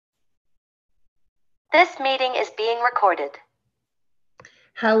This meeting is being recorded.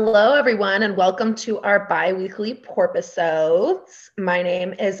 Hello, everyone, and welcome to our bi-weekly Porpoisodes. My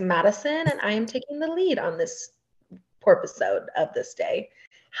name is Madison, and I am taking the lead on this Porpoisode of this day.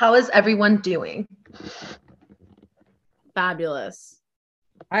 How is everyone doing? Fabulous.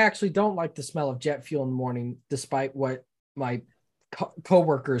 I actually don't like the smell of jet fuel in the morning, despite what my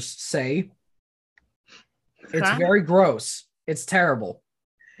co-workers say. It's very gross. It's terrible.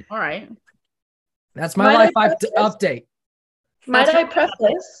 All right. That's my life update. Might I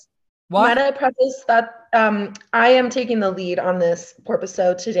preface that I am taking the lead on this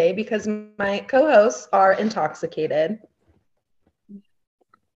Porpoisode today because my co-hosts are intoxicated.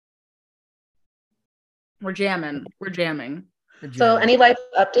 We're jamming. So any life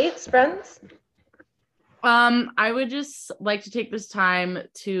updates, friends? I would just like to take this time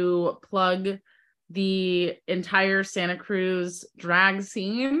to plug the entire Santa Cruz drag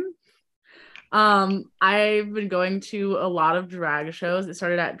scene. I've been going to a lot of drag shows. It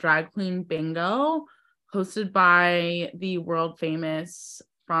started at Drag Queen Bingo, hosted by the world famous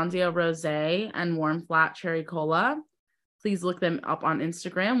Franzia Rose and Warm Flat Cherry Cola. Please look them up on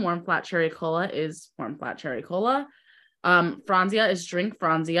Instagram. Warm Flat Cherry Cola is Warm Flat Cherry Cola. Franzia is Drink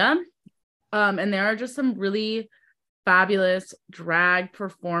Franzia. And there are just some really fabulous drag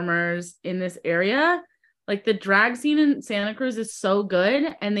performers in this area. Like, the drag scene in Santa Cruz is so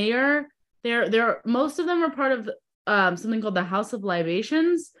good, and they're most of them are part of something called the House of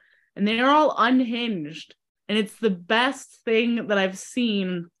Libations, and they are all unhinged, and it's the best thing that I've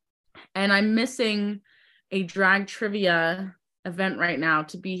seen. And I'm missing a drag trivia event right now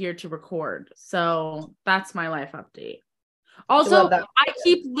to be here to record, so that's my life update. Also, I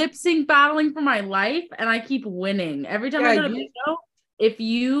keep lip sync battling for my life, and I keep winning every time I go to bingo.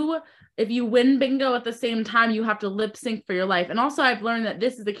 If you win bingo at the same time, you have to lip sync for your life. And also, I've learned that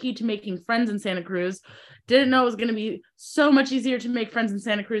this is the key to making friends in Santa Cruz. Didn't know it was going to be so much easier to make friends in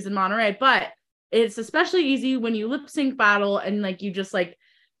Santa Cruz and Monterey, but it's especially easy when you lip sync battle and you just get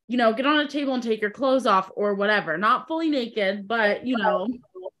on a table and take your clothes off or whatever. Not fully naked, but Do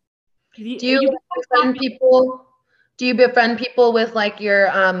you befriend people with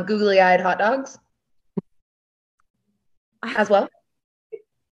your googly-eyed hot dogs as well?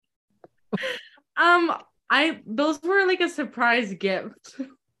 Those were like a surprise gift.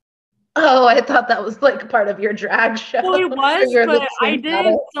 Oh, I thought that was part of your drag show. Well, it was, but I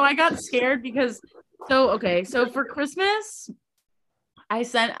did. So I got scared because, so for Christmas, I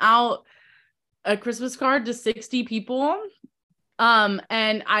sent out a Christmas card to 60 people.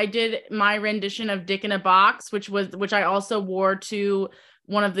 And I did my rendition of Dick in a Box, which I also wore to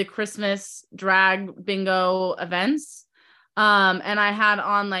one of the Christmas drag bingo events. And I had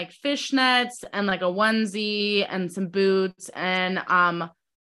on fishnets and a onesie and some boots and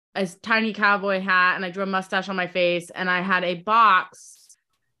a tiny cowboy hat, and I drew a mustache on my face, and I had a box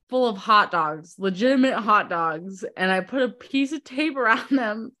full of hot dogs, legitimate hot dogs, and I put a piece of tape around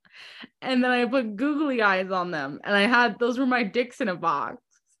them, and then I put googly eyes on them, and those were my dicks in a box.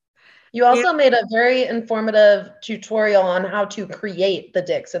 You also made a very informative tutorial on how to create the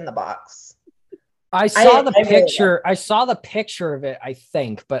dicks in the box. I saw the picture. I saw the picture of it, I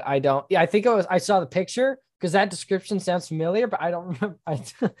think, but I don't. Yeah, I think I saw the picture because that description sounds familiar, but I don't remember.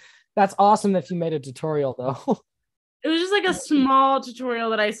 That's awesome that you made a tutorial, though. It was just a small tutorial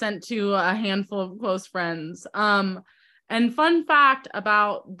that I sent to a handful of close friends. And fun fact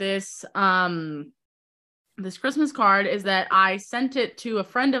about this Christmas card is that I sent it to a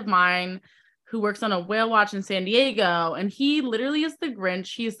friend of mine who works on a whale watch in San Diego, and he literally is the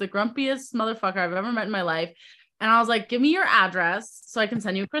Grinch. He's the grumpiest motherfucker I've ever met in my life. And I was like, give me your address so I can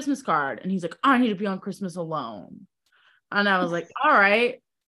send you a Christmas card. And he's like, I need to be on Christmas alone. And I was like, all right.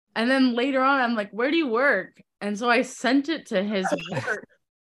 And then later on, I'm like, where do you work? And so I sent it to his work.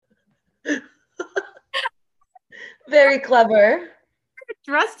 Very clever. I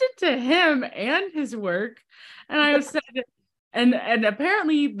addressed it to him and his work. And I said, and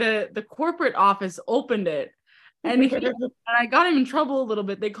apparently the corporate office opened it, and I got him in trouble a little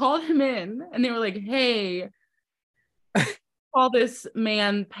bit. They called him in, and they were like, "Hey, call this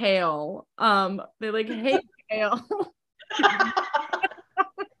man Pale." They're like, "Hey, Pale,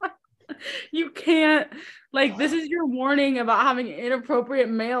 you can't this is your warning about having inappropriate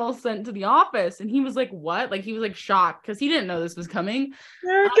mail sent to the office." And he was like, "What?" He was shocked because he didn't know this was coming.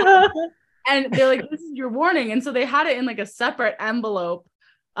 And they're like, this is your warning. And so they had it in a separate envelope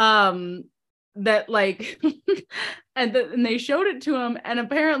that and they showed it to him. And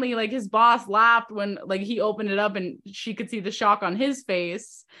apparently his boss laughed when he opened it up and she could see the shock on his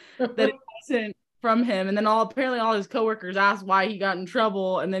face that it wasn't from him, and then apparently all his coworkers asked why he got in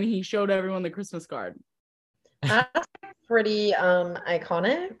trouble, and then he showed everyone the Christmas card. That's pretty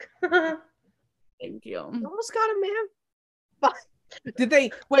iconic. Thank you. Almost got him, man. Did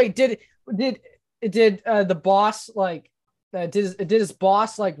they wait? Did the boss did his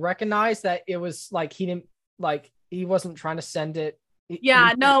boss recognize that it was he wasn't trying to send it?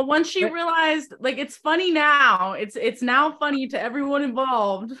 Yeah, no, once she realized, it's funny now. It's now funny to everyone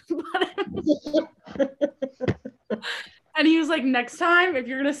involved. And he was like, next time, if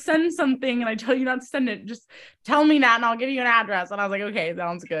you're going to send something and I tell you not to send it, just tell me that and I'll give you an address. And I was like, okay,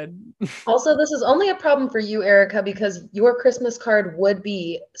 sounds good. Also, this is only a problem for you, Erica, because your Christmas card would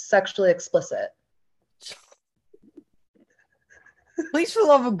be sexually explicit. Please, for the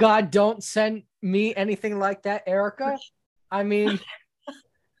love of God, don't send me anything like that, Erica. I mean,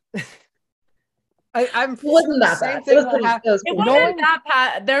 I'm wasn't that bad. It wasn't that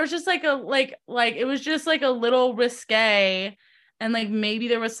bad. There was just it was just a little risque, and maybe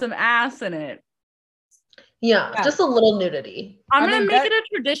there was some ass in it. Yeah, just a little nudity. I'm gonna make it a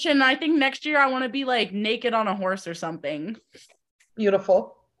tradition. I think next year I want to be naked on a horse or something.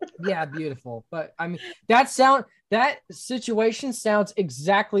 Beautiful. Yeah, beautiful. But I mean, that situation sounds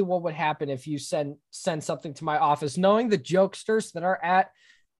exactly what would happen if you send something to my office. Knowing the jokesters that are at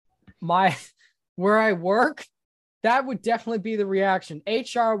where I work, that would definitely be the reaction.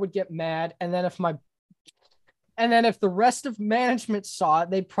 HR would get mad, and then if the rest of management saw it,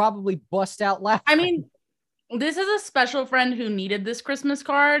 they'd probably bust out laughing. I mean, this is a special friend who needed this Christmas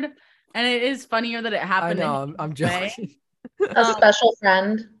card, and it is funnier that it happened. I know, I'm joking. A special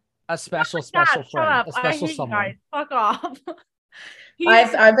friend. A special friend. A special someone. Guys. Fuck off.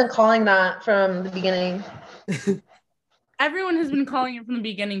 I've been calling that from the beginning. Everyone has been calling it from the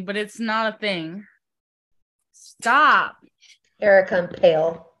beginning, but it's not a thing. Stop. Erica and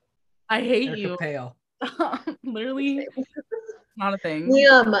Pale. I hate Erica you. Pale. Literally not a thing.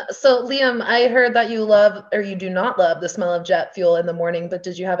 Liam, I heard that you love, or you do not love, the smell of jet fuel in the morning, but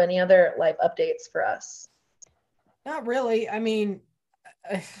did you have any other life updates for us? Not really. I mean,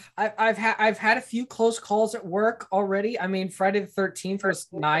 I've had a few close calls at work already. I mean, Friday the 13th was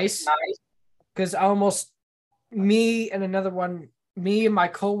nice because me and my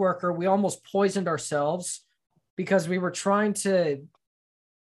coworker, we almost poisoned ourselves because we were trying to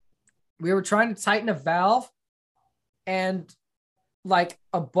tighten a valve, and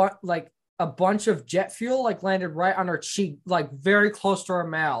a bunch of jet fuel landed right on our cheek, very close to our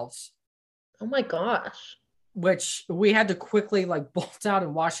mouths. Oh my gosh. Which we had to quickly bolt out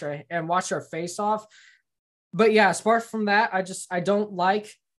and wash our face off. But yeah, as far from that, I don't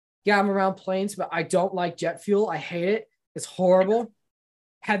like, I'm around planes, but I don't like jet fuel. I hate it. It's horrible.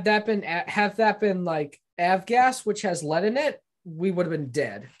 Have that been avgas, which has lead in it, we would have been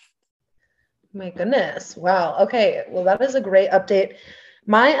dead. My goodness. Wow. Okay. Well, that is a great update.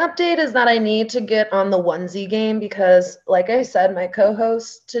 My update is that I need to get on the onesie game because, like I said, my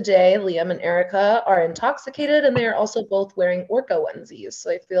co-hosts today, Liam and Erica, are intoxicated, and they are also both wearing Orca onesies. So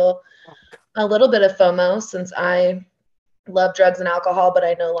I feel a little bit of FOMO since I love drugs and alcohol, but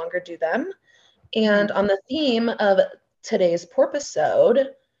I no longer do them. And on the theme of today's porpisode,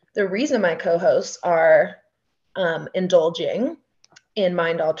 the reason my co-hosts are indulging in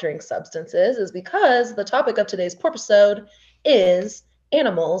mind-altering substances is because the topic of today's porpisode is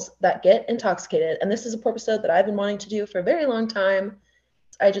animals that get intoxicated. And this is a porpisode that I've been wanting to do for a very long time.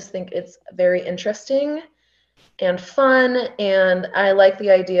 I just think it's very interesting and fun. And I like the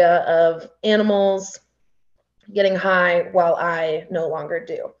idea of animals getting high while I no longer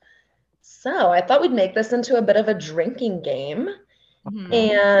do. So I thought we'd make this into a bit of a drinking game. Mm-hmm.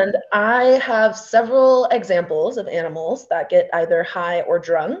 And I have several examples of animals that get either high or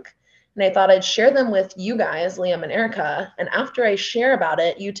drunk. And I thought I'd share them with you guys, Liam and Erica. And after I share about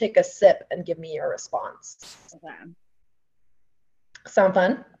it, you take a sip and give me your response. Okay. Sound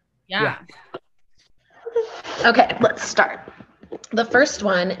fun? Yeah. Okay, let's start. The first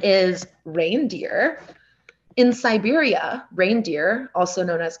one is reindeer. In Siberia, reindeer, also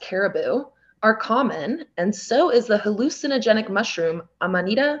known as caribou, are common, and so is the hallucinogenic mushroom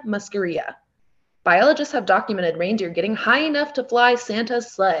Amanita muscaria. Biologists have documented reindeer getting high enough to fly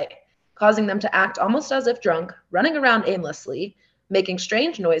Santa's sleigh, causing them to act almost as if drunk, running around aimlessly, making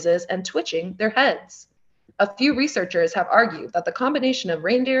strange noises, and twitching their heads. A few researchers have argued that the combination of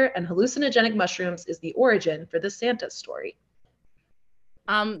reindeer and hallucinogenic mushrooms is the origin for the Santa story.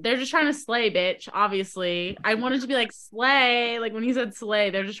 They're just trying to slay, bitch, obviously. I wanted to be slay. When you said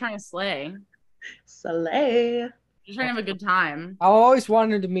slay, they're just trying to slay. Slay. Just trying to have a good time. I always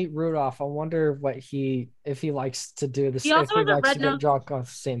wanted to meet Rudolph. I wonder if he likes to do this, He if also he has a likes red to get nose. drunk on the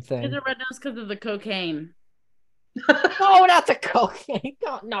same He has thing. a red nose because of the cocaine. No, not the cocaine.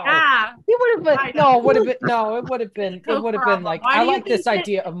 No. Yeah. He would have been I no, it would have been no, it would have been Coke problem. like Why I do you like this think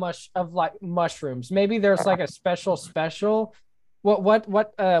idea of like mushrooms. Maybe there's like a special.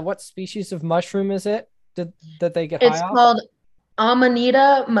 What species of mushroom is it that they get It's high off? called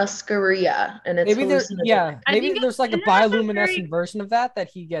Amanita muscaria, and it's Maybe there, hallucinogenic. maybe there's like a isn't that the bioluminescent version of that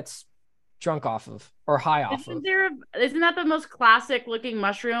he gets drunk off of or high off of. Isn't that the most classic looking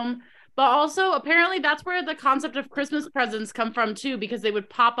mushroom? But also, apparently, that's where the concept of Christmas presents come from too, because they would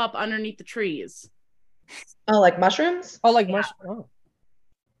pop up underneath the trees. Oh, like mushrooms? Oh, like mush. Oh,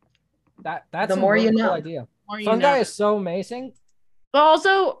 that's The more you cool know. idea. Fungi is so amazing. But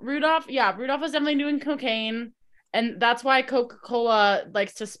also, Rudolph is definitely doing cocaine, and that's why Coca-Cola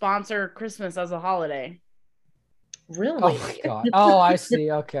likes to sponsor Christmas as a holiday. Really? Oh my god. Oh, I see.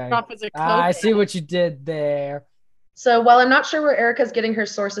 Okay. I see what you did there. So while I'm not sure where Erica's getting her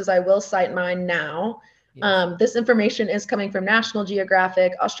sources, I will cite mine now. Yes. This information is coming from National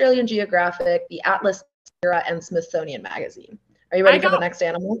Geographic, Australian Geographic, the Atlas Era, and Smithsonian Magazine. Are you ready for the next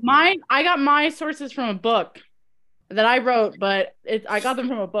animal? I got my sources from a book that I wrote, but I got them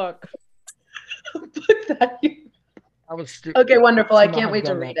from a book. Okay, wonderful. I can't wait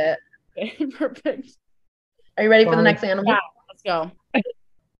to read it. Okay, perfect. Are you ready for the next animal? Yeah, let's go.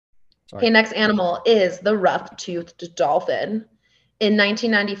 Okay, next animal is the rough-toothed dolphin. In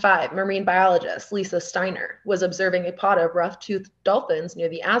 1995, marine biologist Lisa Steiner was observing a pod of rough-toothed dolphins near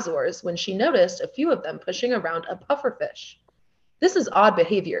the Azores when she noticed a few of them pushing around a pufferfish. This is odd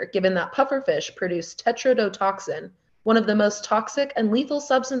behavior, given that pufferfish produce tetrodotoxin, one of the most toxic and lethal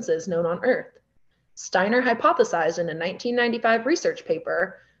substances known on Earth. Steiner hypothesized in a 1995 research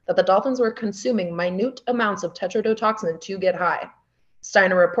paper that the dolphins were consuming minute amounts of tetrodotoxin to get high.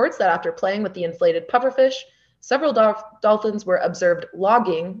 Steiner reports that after playing with the inflated pufferfish, several dolphins were observed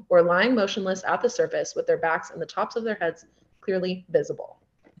logging or lying motionless at the surface with their backs and the tops of their heads clearly visible.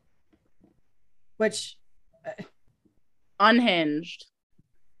 Which... unhinged.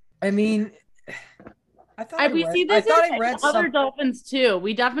 I mean... we see this in other dolphins too.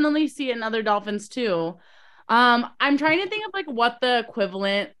 We definitely see it in other dolphins too. I'm trying to think of like what the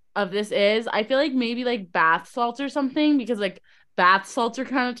equivalent of this is. I feel like maybe like bath salts or something, because like bath salts are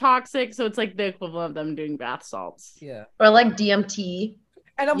kind of toxic, so it's like the equivalent of them doing bath salts. Yeah. Or like DMT.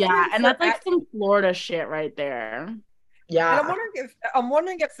 And that's like some Florida shit right there. Yeah. And I'm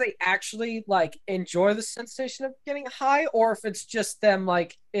wondering if they actually like enjoy the sensation of getting high, or if it's just them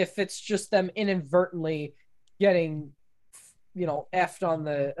inadvertently getting, effed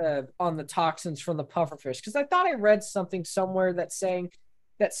on the toxins from the pufferfish. Because I thought I read something somewhere that said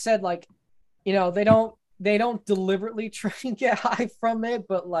like, they don't deliberately try and get high from it,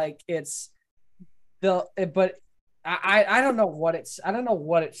 but like I don't know what it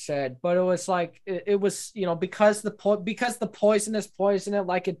said, but it was like it was because the poison is poison,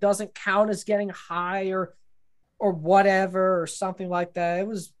 like it doesn't count as getting high or whatever or something like that.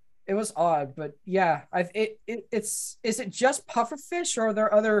 It was odd, but yeah, is it just pufferfish, or are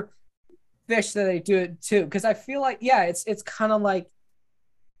there other fish that they do it too? Because I feel like it's kind of like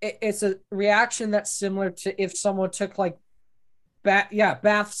it's a reaction that's similar to if someone took like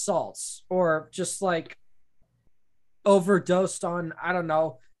bath salts, or just like overdosed on, I don't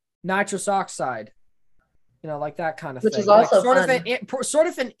know, nitrous oxide, like that kind of thing. Which is also like sort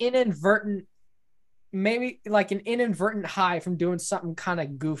of an inadvertent, maybe like an inadvertent high from doing something kind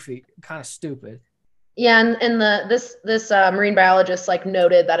of goofy, kind of stupid. Yeah, and this marine biologist like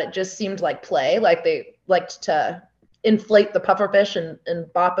noted that it just seemed like play, like they liked to inflate the pufferfish and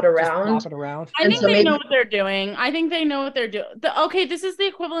bop it around. I think they know what they're doing. Okay, this is the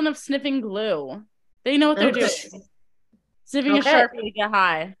equivalent of sniffing glue. They know what they're doing. Sniffing a Sharpie to get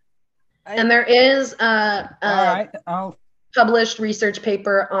high. And there is published research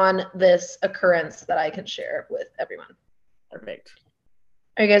paper on this occurrence that I can share with everyone. Perfect.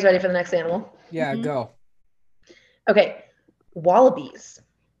 Are you guys ready for the next animal? Yeah, go. Okay, wallabies.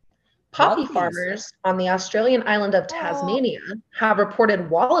 Poppy farmers on the Australian island of Tasmania have reported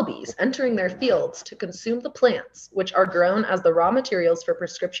wallabies entering their fields to consume the plants, which are grown as the raw materials for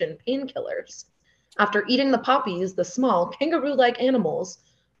prescription painkillers. After eating the poppies, the small kangaroo-like animals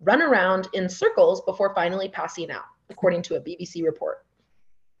run around in circles before finally passing out, according to a BBC report.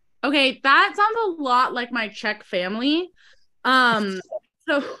 Okay, that sounds a lot like my Czech family.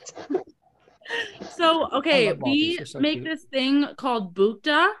 So okay, we make this thing called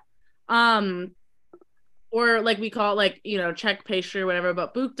bukta. or like we call it like, Czech pastry or whatever,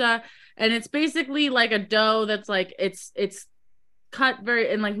 but bukta. And it's basically like a dough that's like, it's cut very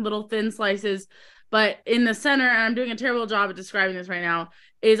in like little thin slices, but in the center, and I'm doing a terrible job of describing this right now,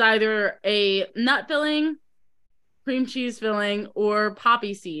 is either a nut filling, cream cheese filling, or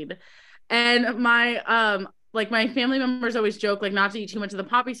poppy seed. And my my family members always joke like not to eat too much of the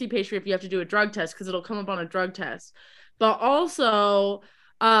poppy seed pastry if you have to do a drug test, because it'll come up on a drug test. But also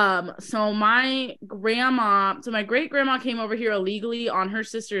so my great grandma came over here illegally on her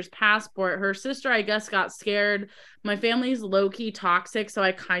sister's passport. Her sister, I guess, got scared. My family's low-key toxic, so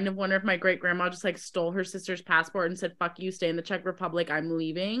I kind of wonder if my great grandma just like stole her sister's passport and said, fuck you, stay in the Czech Republic, I'm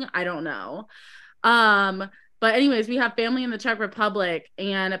leaving. I don't know. But anyways, we have family in the Czech Republic,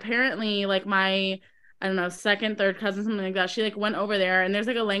 and apparently like my, I don't know, second, third cousin, something like that, she like went over there, and there's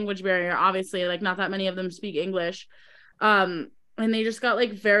like a language barrier, obviously, like not that many of them speak English. And they just got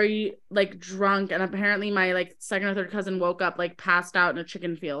like very like drunk, and apparently my like second or third cousin woke up like passed out in a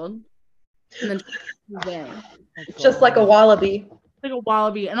chicken field. And then just like a wallaby. Like a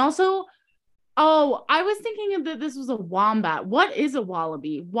wallaby. And also, oh, I was thinking that this was a wombat. What is a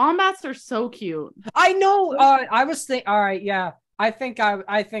wallaby? Wombats are so cute. I know. I was thinking. All right, yeah. I think I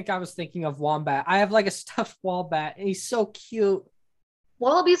was thinking of wombat. I have like a stuffed wombat, and he's so cute.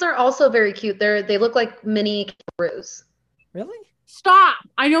 Wallabies are also very cute. They look like mini kangaroos. Really? Stop!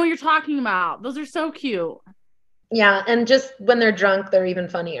 I know what you're talking about. Those are so cute. Yeah, and just when they're drunk, they're even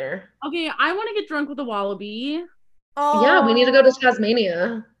funnier. Okay, I want to get drunk with a wallaby. Oh. Yeah, we need to go to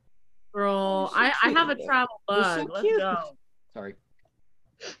Tasmania. Girl, so I have a travel bug. So Let's go. Sorry.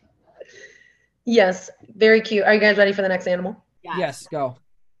 Yes, very cute. Are you guys ready for the next animal? Yes, go.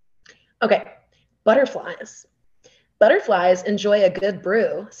 Okay, butterflies. Butterflies enjoy a good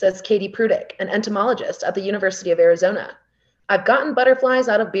brew, says Katie Prudick, an entomologist at the University of Arizona. I've gotten butterflies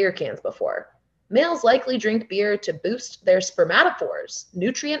out of beer cans before. Males likely drink beer to boost their spermatophores,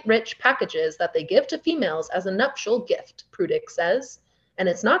 nutrient-rich packages that they give to females as a nuptial gift, Prudick says. And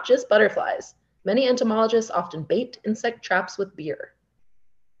it's not just butterflies. Many entomologists often bait insect traps with beer.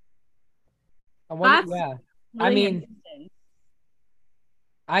 Really, I mean,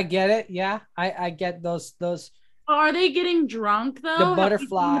 I get it. Yeah, I get those. Are they getting drunk though? The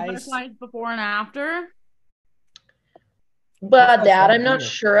butterflies. The butterflies before and after? But that I'm not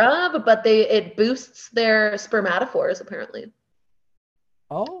sure of, but it boosts their spermatophores apparently.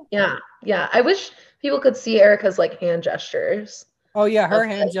 Oh. Yeah. I wish people could see Erica's like hand gestures. Oh yeah, her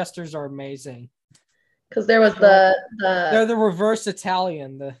hand gestures are amazing. Because there was they're the reverse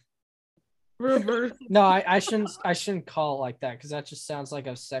Italian. The reverse. No, I shouldn't call it like that, because that just sounds like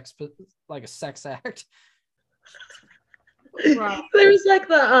a sex act. Right. There's like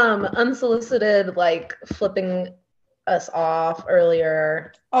the unsolicited like flipping us off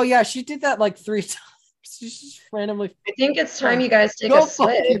earlier. Oh yeah, she did that like 3 times. She's just randomly. I think it's time you guys take a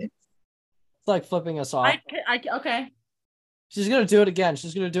swig. It's like flipping us off. Okay. She's gonna do it again.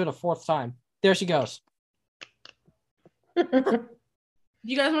 She's gonna do it a 4th time. There she goes. You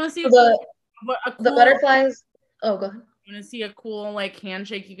guys want to see the butterflies? Oh, go ahead. You want to see a cool like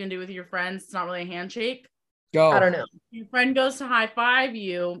handshake you can do with your friends? It's not really a handshake. Go. I don't know. Your friend goes to high five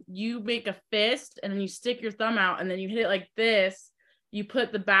you. You make a fist, and then you stick your thumb out, and then you hit it like this. You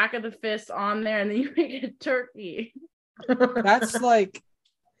put the back of the fist on there, and then you make a turkey. That's like.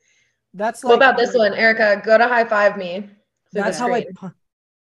 What about this one, Erica? Go to high five me. That's how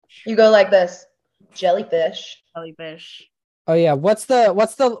you go like this. Jellyfish. Oh yeah. What's the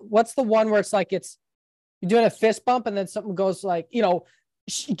one where it's like you're doing a fist bump and then something goes like,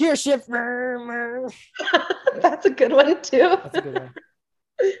 gear shift. That's a good one too. That's a good one.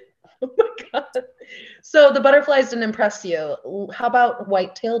 Oh my god. So the butterflies didn't impress you. How about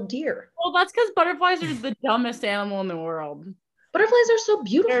white-tailed deer? Well, that's because butterflies are the dumbest animal in the world. Butterflies are so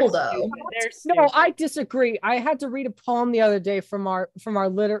beautiful, though. No, I disagree. I had to read a poem the other day from our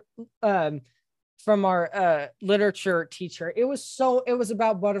literature teacher. It was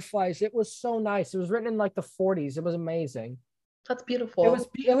about butterflies. It was so nice. It was written in like the 40s. It was amazing. That's beautiful. It was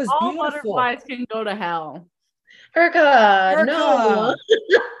all beautiful. Butterflies can go to hell. Erica. No.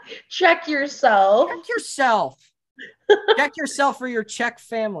 Check yourself. Check yourself for your Czech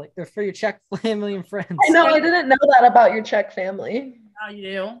family, or for your Czech family and friends. I know. I didn't know that about your Czech family. Now you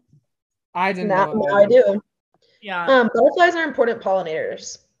do. I didn't know. Now I do. Yeah. Butterflies are important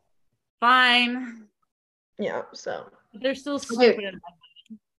pollinators. Fine. Yeah. So. But they're still stupid.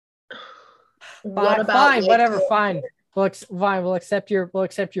 Fine. Whatever. Fine. We'll accept your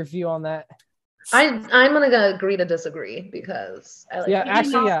view on that. I'm gonna agree to disagree because I like.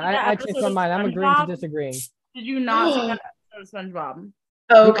 I changed my mind. I'm agreeing to disagreeing. Did you not see that episode of SpongeBob?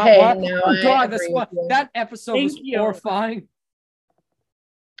 Okay, What? now Oh I God, agree that's with what you. that episode Thank was you. horrifying.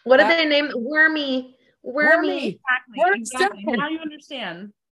 What did they name Wormy? Wormy. Exactly. Now you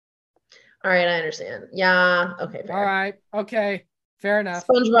understand. All right, I understand. Yeah. Okay. Fair. All right. Okay. Fair enough.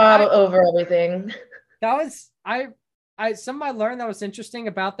 SpongeBob over everything. That was something I learned that was interesting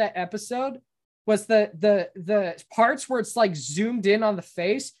about that episode was the parts where it's like zoomed in on the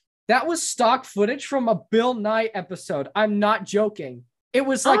face. That was stock footage from a Bill Nye episode. I'm not joking. It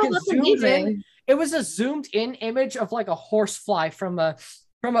was like a zoomed in. It was a zoomed in image of like a horsefly from a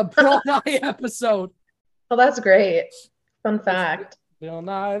Bill Nye episode. Oh, that's great. Fun fact. Bill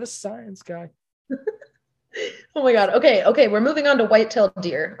Nye, the science guy. Oh my God. Okay. We're moving on to white-tailed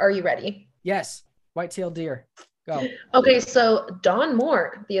deer. Are you ready? Yes. White-tailed deer. Go. Okay, so Don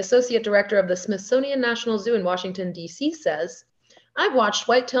Moore, the associate director of the Smithsonian National Zoo in Washington, D.C., says, I've watched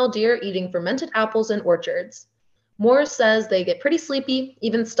white-tailed deer eating fermented apples in orchards. Moore says they get pretty sleepy,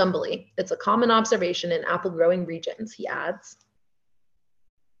 even stumbly. It's a common observation in apple-growing regions, he adds.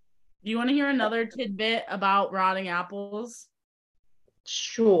 Do you want to hear another tidbit about rotting apples?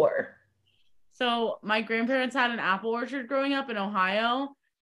 Sure. So my grandparents had an apple orchard growing up in Ohio,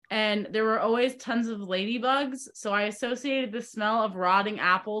 and there were always tons of ladybugs. So I associated the smell of rotting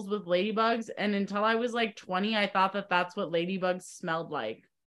apples with ladybugs. And until I was like 20, I thought that that's what ladybugs smelled like.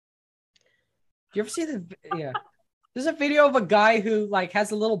 You ever see yeah. There's a video of a guy who like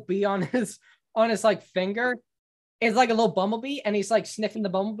has a little bee on his like finger. It's like a little bumblebee, and he's like sniffing the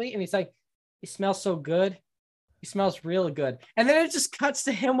bumblebee, and he's like, he smells so good. He smells really good. And then it just cuts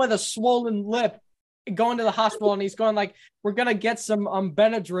to him with a swollen lip going to the hospital, and he's going like, we're gonna get some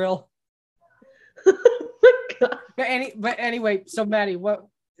Benadryl. Oh my God. But anyway, so Maddie, what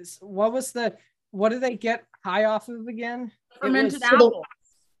did they get high off of again? Fermented apple.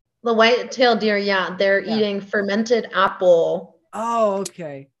 The white-tailed deer, they're eating fermented apple. Oh,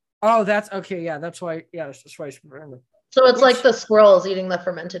 okay. Oh, that's okay. Yeah, that's why. Yeah, that's why I remember. So it's like the squirrels eating the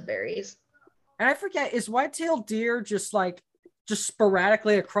fermented berries. And I forget, is white-tailed deer just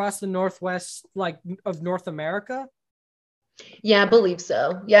sporadically across the northwest, like of North America? Yeah, I believe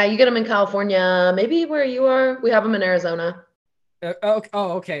so. Yeah, you get them in California, maybe where you are. We have them in Arizona.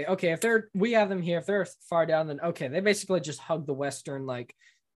 Okay. If we have them here. If they're far down, then okay. They basically just hug the western, like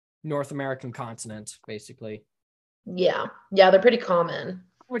North American continent, basically. Yeah, they're pretty common.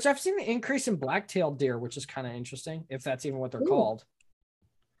 Which I've seen an increase in black-tailed deer, which is kind of interesting, if that's even what they're called.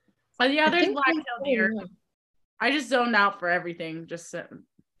 But yeah, there's black-tailed deer. I just zoned out for everything. Just sitting.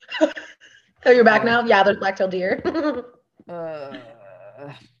 Oh, you're back now? Yeah, there's black-tailed deer.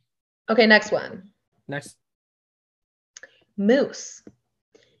 Okay, next one. Next. Moose.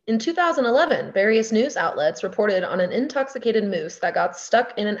 In 2011, various news outlets reported on an intoxicated moose that got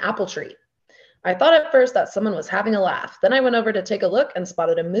stuck in an apple tree. I thought at first that someone was having a laugh. Then I went over to take a look and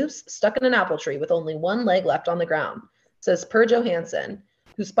spotted a moose stuck in an apple tree with only one leg left on the ground, says Per Johansson,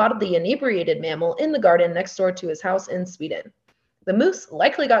 who spotted the inebriated mammal in the garden next door to his house in Sweden. The moose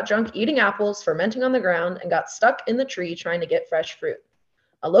likely got drunk eating apples fermenting on the ground and got stuck in the tree trying to get fresh fruit.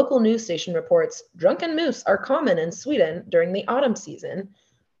 A local news station reports drunken moose are common in Sweden during the autumn season,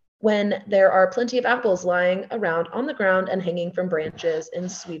 when there are plenty of apples lying around on the ground and hanging from branches in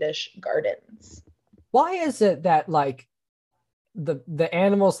Swedish gardens. Why is it that like the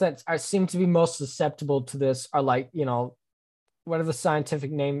animals that seem to be most susceptible to this are like, you know, whatever the scientific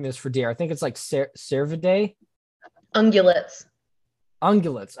name is for deer? I think it's like cervidae. Ungulates.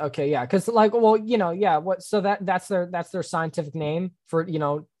 Ungulates. Okay, yeah, because like, well, you know, yeah. What? So that's their scientific name for, you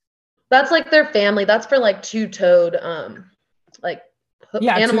know. That's like their family. That's for like two-toed, like.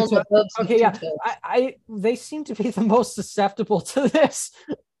 Yeah, animals with hooves. Okay, yeah. They seem to be the most susceptible to this.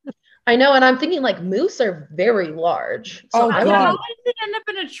 I know, and I'm thinking like moose are very large. So how did it end up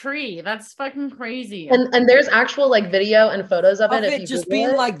in a tree? That's fucking crazy. And there's actual like video and photos of it. If you just Google being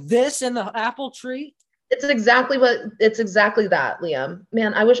it. Like this in the apple tree. It's exactly that, Liam.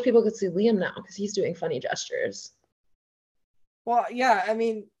 Man, I wish people could see Liam now because he's doing funny gestures. Well, yeah, I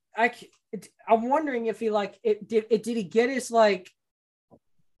mean, I'm wondering if he like it. Did he get his like?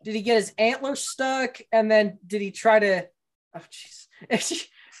 Did he get his antler stuck? And then did he try to, oh jeez.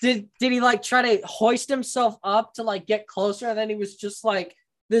 Did he like try to hoist himself up to like get closer? And then he was just like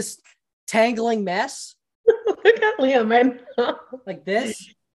this tangling mess? Look at Liam right now. Like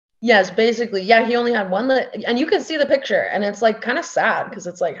this? Yes, basically. Yeah, he only had one leg. And you can see the picture. And it's like kind of sad because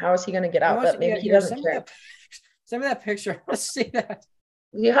it's like, how is he going to get out? But maybe he doesn't care. Send me that picture. Let's see that.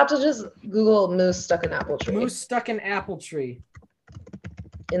 You have to just Google moose stuck in apple tree. Moose stuck in apple tree.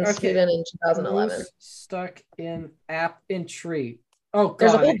 In Sweden in 2011. Moose stuck in tree. Oh god.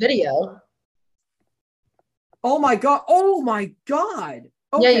 There's a whole video. Oh my god.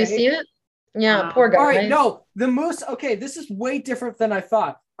 Yeah, you see it? Yeah, Wow. poor guy. All right, no, the moose. Okay, this is way different than I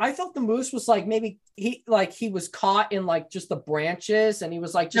thought. I thought the moose was like maybe he was caught in like just the branches and he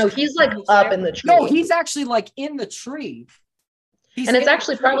was like just No, he's like up in the tree. No, he's actually like in the tree. And it's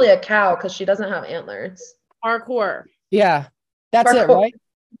actually probably a cow because she doesn't have antlers. Hardcore. Yeah, that's it, Parkour. right?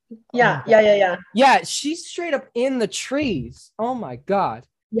 Yeah, Oh, yeah. Yeah, she's straight up in the trees. Oh my God.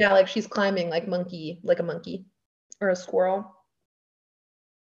 Yeah, like she's climbing like a monkey or a squirrel.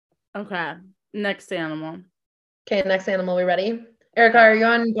 Okay. Next animal. Okay, next animal. We ready? Erica, are you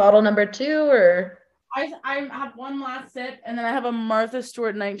on bottle number 2 or? I have one last sip and then I have a Martha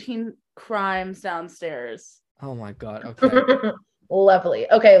Stewart 19 Crimes downstairs. Oh my God. Okay. Lovely.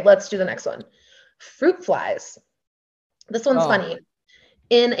 Okay, let's do the next one. Fruit flies. This one's funny.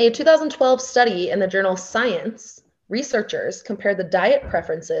 In a 2012 study in the journal Science, researchers compared the diet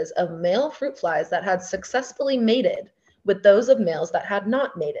preferences of male fruit flies that had successfully mated with those of males that had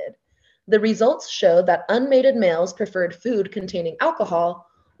not mated. The results showed that unmated males preferred food containing alcohol,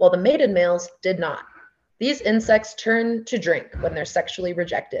 while the mated males did not. These insects turn to drink when they're sexually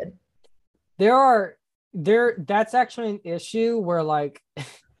rejected. That's actually an issue where like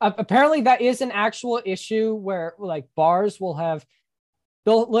apparently that is an actual issue where like bars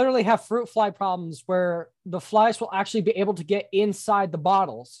they'll literally have fruit fly problems where the flies will actually be able to get inside the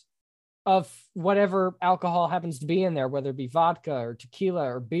bottles of whatever alcohol happens to be in there, whether it be vodka or tequila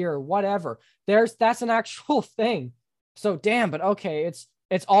or beer or whatever. That's an actual thing. So damn, but okay, it's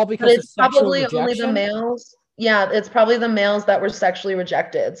all because but it's of sexual probably rejection. Only the males. Yeah, it's probably the males that were sexually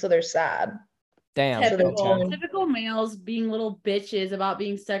rejected, so they're sad. Damn. Typical males being little bitches about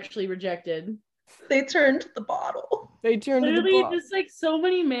being sexually rejected. They turned to the bottle. Literally, just like so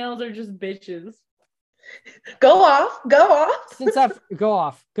many males are just bitches. Go off. Go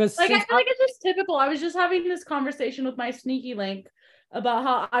off. Because like I feel like it's just typical. I was just having this conversation with my sneaky link about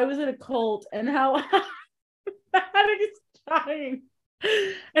how I was in a cult and how it's dying.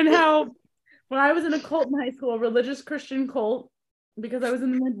 And how when I was in a cult in high school, a religious Christian cult, because I was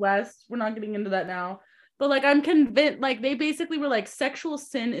in the Midwest, we're not getting into that now, but like I'm convinced, like they basically were like sexual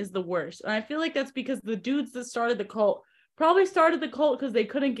sin is the worst, and I feel like that's because the dudes that started the cult probably started the cult because they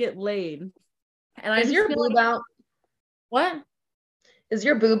couldn't get laid. And is your boob out? What? Is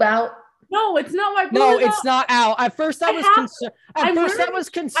your boob out? No, it's not my boob. No, it's not out. At first I was concerned. I'm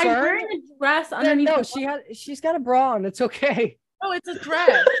wearing a dress underneath. No, she's got a bra on. It's okay. Oh, it's a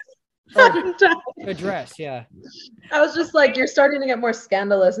dress. A dress, yeah. I was just like, you're starting to get more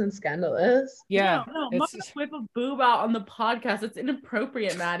scandalous and scandalous. Yeah. No, I'm not gonna whip a boob out on the podcast. It's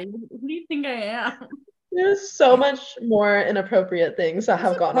inappropriate, Maddie. Who do you think I am? There's so much more inappropriate things that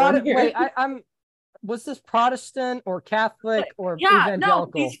have gone on here. Wait, was this Protestant or Catholic or evangelical?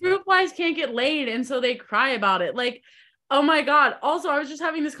 No, these fruit flies can't get laid, and so they cry about it. Like, oh my God. Also, I was just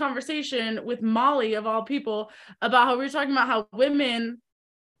having this conversation with Molly, of all people, about how we were talking about how women,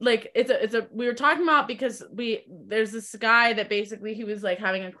 like, we were talking about because there's this guy that basically he was like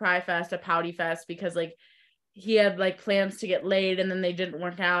having a cry fest, a pouty fest, because like he had like plans to get laid and then they didn't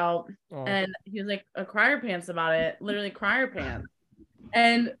work out. Oh. And he was like a crier pants about it, literally crier pants.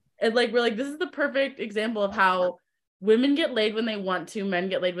 And like, we're like, this is the perfect example of how women get laid when they want to, men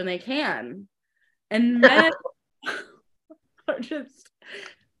get laid when they can. And men are just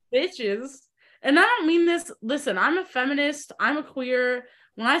bitches. And I don't mean this, listen, I'm a feminist, I'm a queer.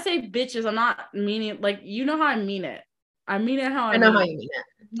 When I say bitches, I'm not meaning, like, you know how I mean it. I mean it how I know how you mean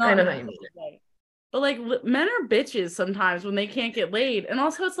it. I know how you mean it. But like, men are bitches sometimes when they can't get laid. And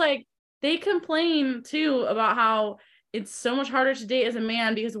also it's like, they complain too about how it's so much harder to date as a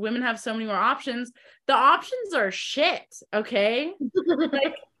man because women have so many more options. The options are shit, okay?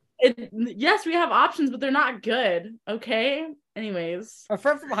 Like, yes, we have options, but they're not good, okay? Anyways, a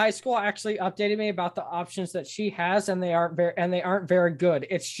friend from high school actually updated me about the options that she has, and they aren't very good.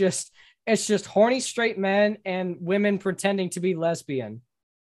 It's just horny straight men and women pretending to be lesbian.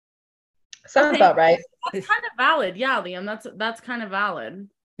 Sounds about right. That's kind of valid, yeah, Liam. That's kind of valid.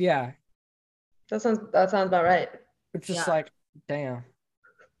 Yeah, that sounds about right. It's just like, damn.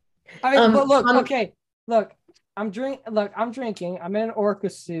 I mean, but look, okay, look. I'm drinking. I'm in an orca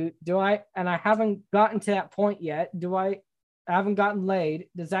suit. And I haven't gotten to that point yet. I haven't gotten laid.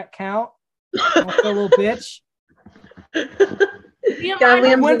 Does that count? I'm a little bitch.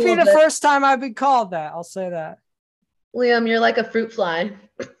 It wouldn't be the first time I've been called that. I'll say that. Liam, you're like a fruit fly.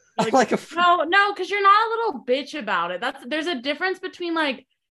 No, because you're not a little bitch about it. There's a difference between like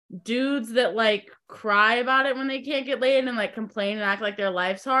dudes that like cry about it when they can't get laid and like complain and act like their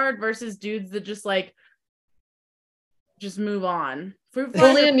life's hard versus dudes that just like just move on. Fruit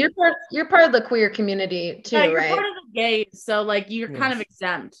Well, flies. Liam, you're part of the queer community too, You're right? part of the gays, so like you're kind of Yes.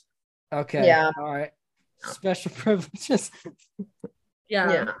 exempt. Okay. Yeah. All right. Special privileges.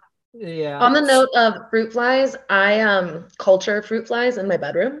 Yeah. Yeah. On the note of fruit flies, I culture fruit flies in my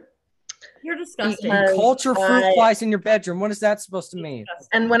bedroom. You're disgusting. Because Culture fruit flies in your bedroom. What is that supposed to mean?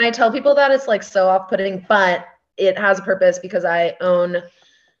 And when I tell people that, it's like so off-putting, but it has a purpose because I own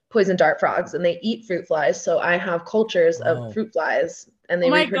poison dart frogs and they eat fruit flies. So I have cultures of fruit flies and they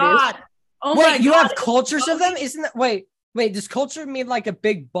Oh my reproduce. God. Oh Wait, my you God. have cultures of them? Isn't that wait, does culture mean like a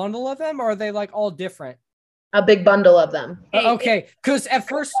big bundle of them, or are they like all different? A big bundle of them. Okay, because at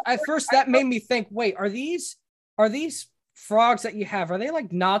first that made me think, wait, are these frogs that you have, are they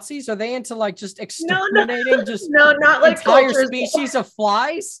like Nazis? Are they into like just exterminating no, not like entire cultures. species of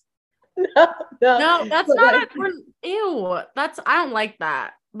flies? No, that's But not like- ew. I don't like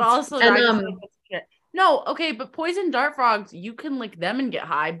that. But also, And, I just think that's shit. No, okay, but poison dart frogs, you can lick them and get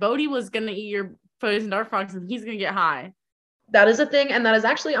high. Bodhi was gonna eat your poison dart frogs and he's gonna get high. That is a thing, and that is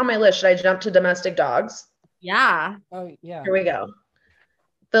actually on my list. Should I jump to domestic dogs? Yeah. Oh yeah. Here we go.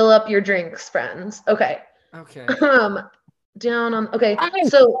 Fill up your drinks, friends. Okay. Okay. Down on okay.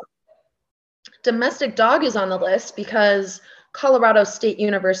 So domestic dog is on the list because Colorado State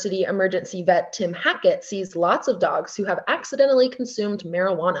University emergency vet Tim Hackett sees lots of dogs who have accidentally consumed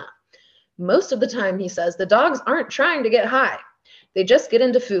marijuana. Most of the time, he says, the dogs aren't trying to get high. They just get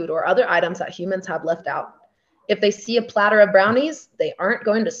into food or other items that humans have left out. If they see a platter of brownies, they aren't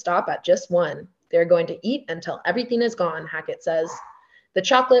going to stop at just one. They're going to eat until everything is gone, Hackett says. The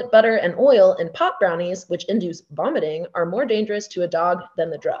chocolate, butter, and oil in pot brownies, which induce vomiting, are more dangerous to a dog than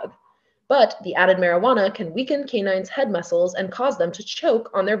the drug. But the added marijuana can weaken canines' head muscles and cause them to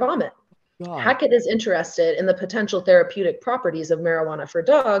choke on their vomit. God. Hackett is interested in the potential therapeutic properties of marijuana for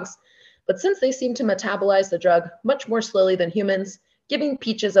dogs, but since they seem to metabolize the drug much more slowly than humans, giving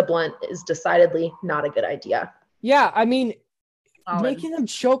Peaches a blunt is decidedly not a good idea. Yeah, I mean, Solid. making them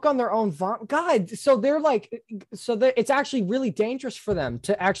choke on their own vomit. God, it's actually really dangerous for them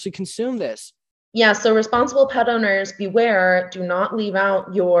to actually consume this. Yeah, so responsible pet owners, beware, do not leave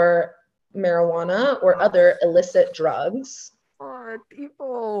out your marijuana or other illicit drugs. God,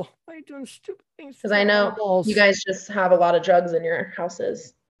 people, why are you doing stupid things? Because I know animals? you guys just have a lot of drugs in your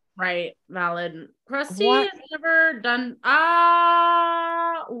houses. Right, valid. Krusty What? has never done.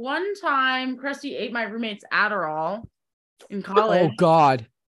 One time Krusty ate my roommate's Adderall in college. Oh God.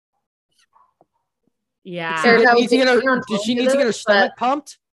 Yeah. Eric, I was Does she thinking need to get her stomach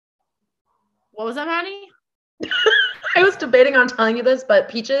pumped? What was that, Maddie? I was debating on telling you this, but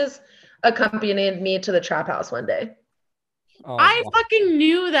Peaches accompanied me to the trap house one day. Oh, I God. fucking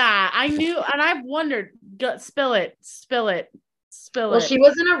knew that. I knew, and I've wondered. Spill it. Well, she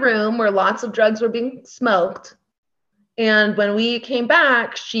was in a room where lots of drugs were being smoked. And when we came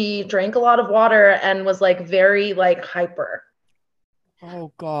back, she drank a lot of water and was like very like hyper.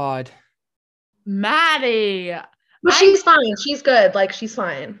 Oh God. Maddie. But she's fine. She's good. Like she's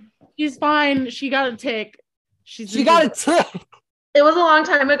fine. She's fine. She got a tick. She got a tick. It was a long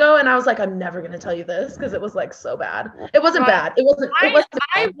time ago, and I was like, I'm never gonna tell you this because it was like so bad. It wasn't bad. It wasn't.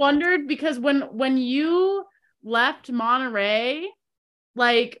 I wondered because when you left Monterey,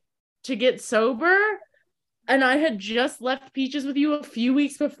 like to get sober, and I had just left Peaches with you a few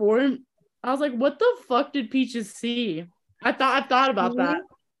weeks before, I was like, what the fuck did Peaches see? I've thought about that.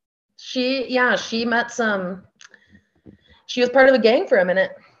 She met some. She was part of a gang for a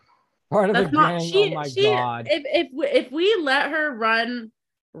minute. Part of That's the not gang. Oh my God. If we let her run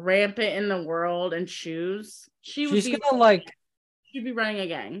rampant in the world and choose, she'd be running a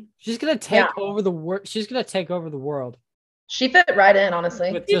gang. She's gonna take over the world. She's gonna take over the world She fit right in,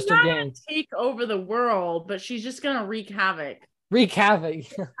 honestly. with She's just a not gang. take over the world, but she's just gonna wreak havoc. Wreak havoc.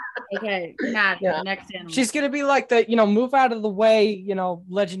 Okay, Matt, Yeah. next animal. She's gonna be like the, move out of the way,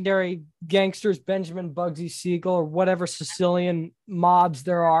 legendary gangsters, Benjamin Bugsy Siegel or whatever Sicilian mobs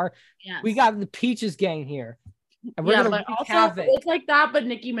there are. Yes. We got the Peaches gang here, and we're gonna but wreak also havoc. it's like that, but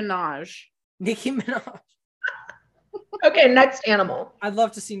Nicki Minaj. Nicki Minaj. Okay, next animal. I'd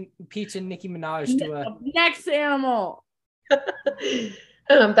love to see Peach and Nicki Minaj do a. Next animal.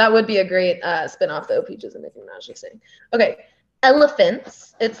 That would be a great spin-off, though. Peaches and Nicki Minaj just saying. Okay,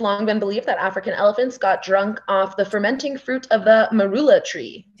 elephants. It's long been believed that African elephants got drunk off the fermenting fruit of the marula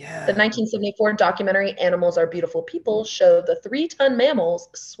tree. Yeah. The 1974 documentary Animals Are Beautiful People showed the 3-ton mammals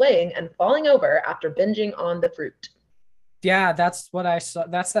swaying and falling over after binging on the fruit. Yeah, that's what I saw.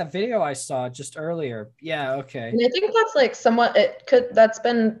 That's that video I saw just earlier. Yeah, okay. And I think that's like somewhat that's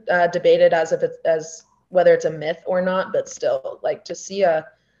been debated as whether it's a myth or not, but still, like to see a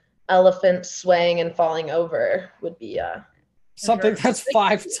elephant swaying and falling over would be something that's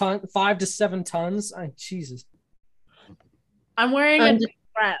 5 to 7 tons. Jesus. I'm wearing a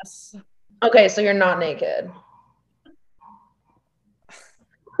dress. Okay, so you're not naked.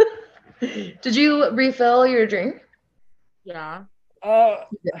 Did you refill your drink? Yeah.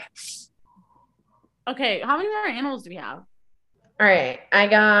 Okay, how many more animals do we have? All right, I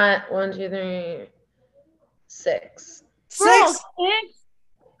got 1, 2, 3, 6. Girl, 6. 6?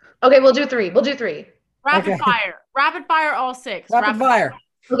 Okay, we'll do 3. Rapid fire, all 6. Rapid fire.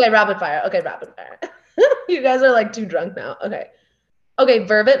 Okay, rapid fire. You guys are like too drunk now. Okay,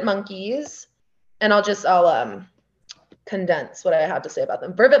 vervet monkeys, and I'll condense what I have to say about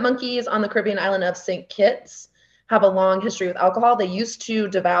them. Vervet monkeys on the Caribbean island of St. Kitts have a long history with alcohol. They used to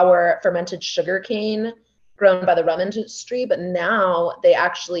devour fermented sugarcane grown by the rum industry, but now they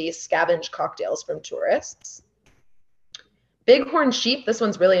actually scavenge cocktails from tourists. Bighorn sheep, this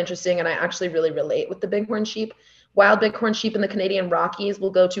one's really interesting, and I actually really relate with the bighorn sheep. Wild bighorn sheep in the Canadian Rockies will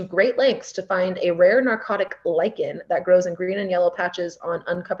go to great lengths to find a rare narcotic lichen that grows in green and yellow patches on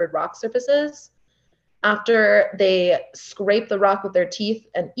uncovered rock surfaces. After they scrape the rock with their teeth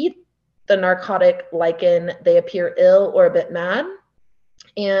and eat the narcotic lichen, they appear ill or a bit mad.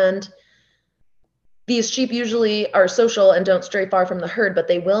 And these sheep usually are social and don't stray far from the herd, but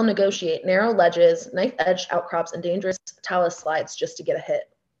they will negotiate narrow ledges, knife-edged outcrops, and dangerous talus slides just to get a hit.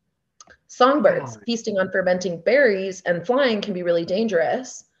 Songbirds feasting on fermenting berries and flying can be really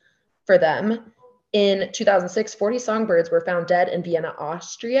dangerous for them. In 2006, 40 songbirds were found dead in Vienna,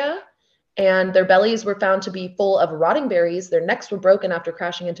 Austria, and their bellies were found to be full of rotting berries. Their necks were broken after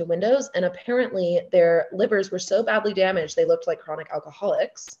crashing into windows, and apparently their livers were so badly damaged they looked like chronic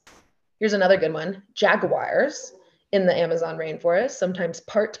alcoholics. Here's another good one. Jaguars in the Amazon rainforest sometimes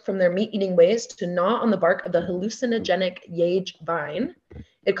part from their meat-eating ways to gnaw on the bark of the hallucinogenic yage vine.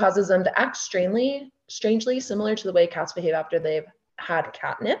 It causes them to act strangely similar to the way cats behave after they've had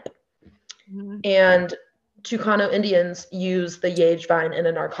catnip. Mm-hmm. And Tucano Indians use the yage vine in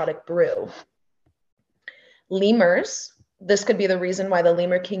a narcotic brew. Lemurs. This could be the reason why the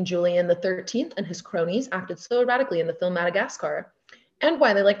lemur king Julian XIII and his cronies acted so erratically in the film Madagascar, and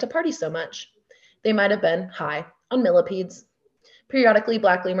why they like to party so much. They might have been high on millipedes. Periodically,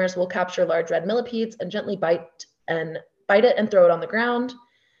 black lemurs will capture large red millipedes and gently bite it and throw it on the ground.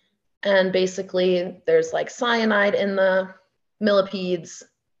 And basically, there's like cyanide in the millipedes,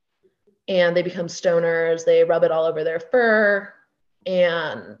 and they become stoners. They rub it all over their fur,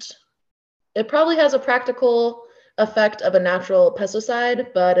 and it probably has a practical effect of a natural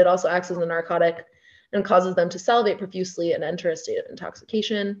pesticide, but it also acts as a narcotic and causes them to salivate profusely and enter a state of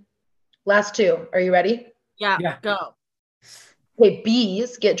intoxication. Last 2. Are you ready? Yeah. Go. Okay,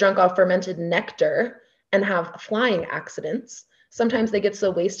 bees get drunk off fermented nectar and have flying accidents. Sometimes they get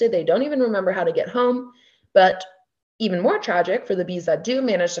so wasted they don't even remember how to get home. But even more tragic for the bees that do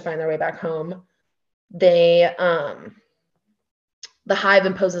manage to find their way back home, the hive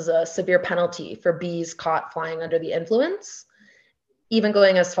imposes a severe penalty for bees caught flying under the influence, even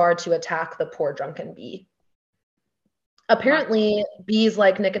going as far to attack the poor drunken bee. Apparently, bees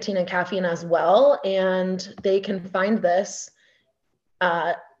like nicotine and caffeine as well, and they can find this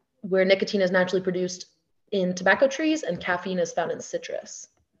where nicotine is naturally produced in tobacco trees and caffeine is found in citrus.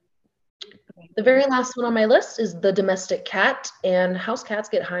 The very last one on my list is the domestic cat, and house cats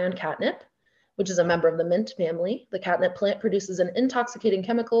get high on catnip, which is a member of the mint family. The catnip plant produces an intoxicating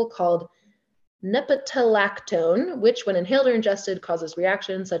chemical called nepetalactone, which when inhaled or ingested causes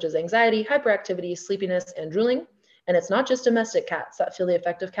reactions such as anxiety, hyperactivity, sleepiness, and drooling. And it's not just domestic cats that feel the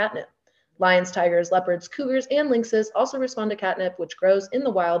effect of catnip. Lions, tigers, leopards, cougars, and lynxes also respond to catnip, which grows in the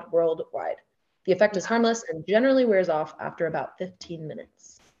wild worldwide. The effect is harmless and generally wears off after about 15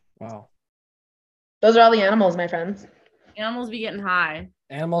 minutes. Wow. Those are all the animals, my friends. Animals be getting high.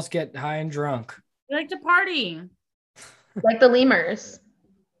 Animals get high and drunk. They like to party. Like the lemurs.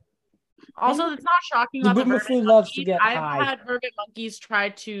 Also, it's not shocking about the vervet loves monkeys. to get I've high. had vervet monkeys try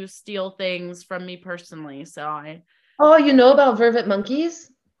to steal things from me personally. Oh, you know about vervet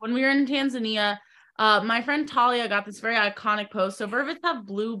monkeys? When we were in Tanzania, my friend Talia got this very iconic post. So vervets have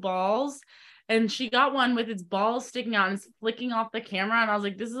blue balls, and she got one with its balls sticking out and it's flicking off the camera. And I was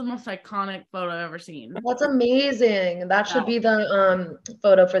like, this is the most iconic photo I've ever seen. That's amazing. That should be the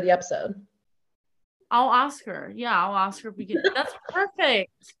photo for the episode. I'll ask her. Yeah, I'll ask her if we can. That's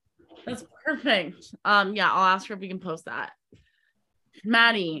perfect. That's perfect. I'll ask her if we can post that.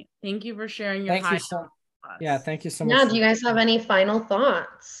 Maddie, thank you for sharing your Thank you so much. Yeah, do you guys have any final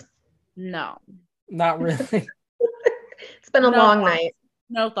thoughts? No. Not really. It's been a long night.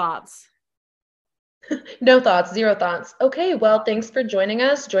 No thoughts. No thoughts, zero thoughts. Okay, well, thanks for joining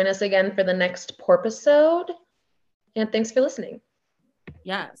us. Join us again for the next Porpisode. And thanks for listening.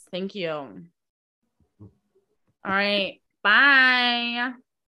 Yes, thank you. All right, bye.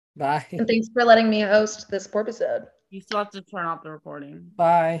 Bye. And thanks for letting me host this Porpisode. You still have to turn off the recording.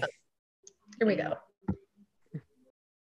 Bye. Here we go.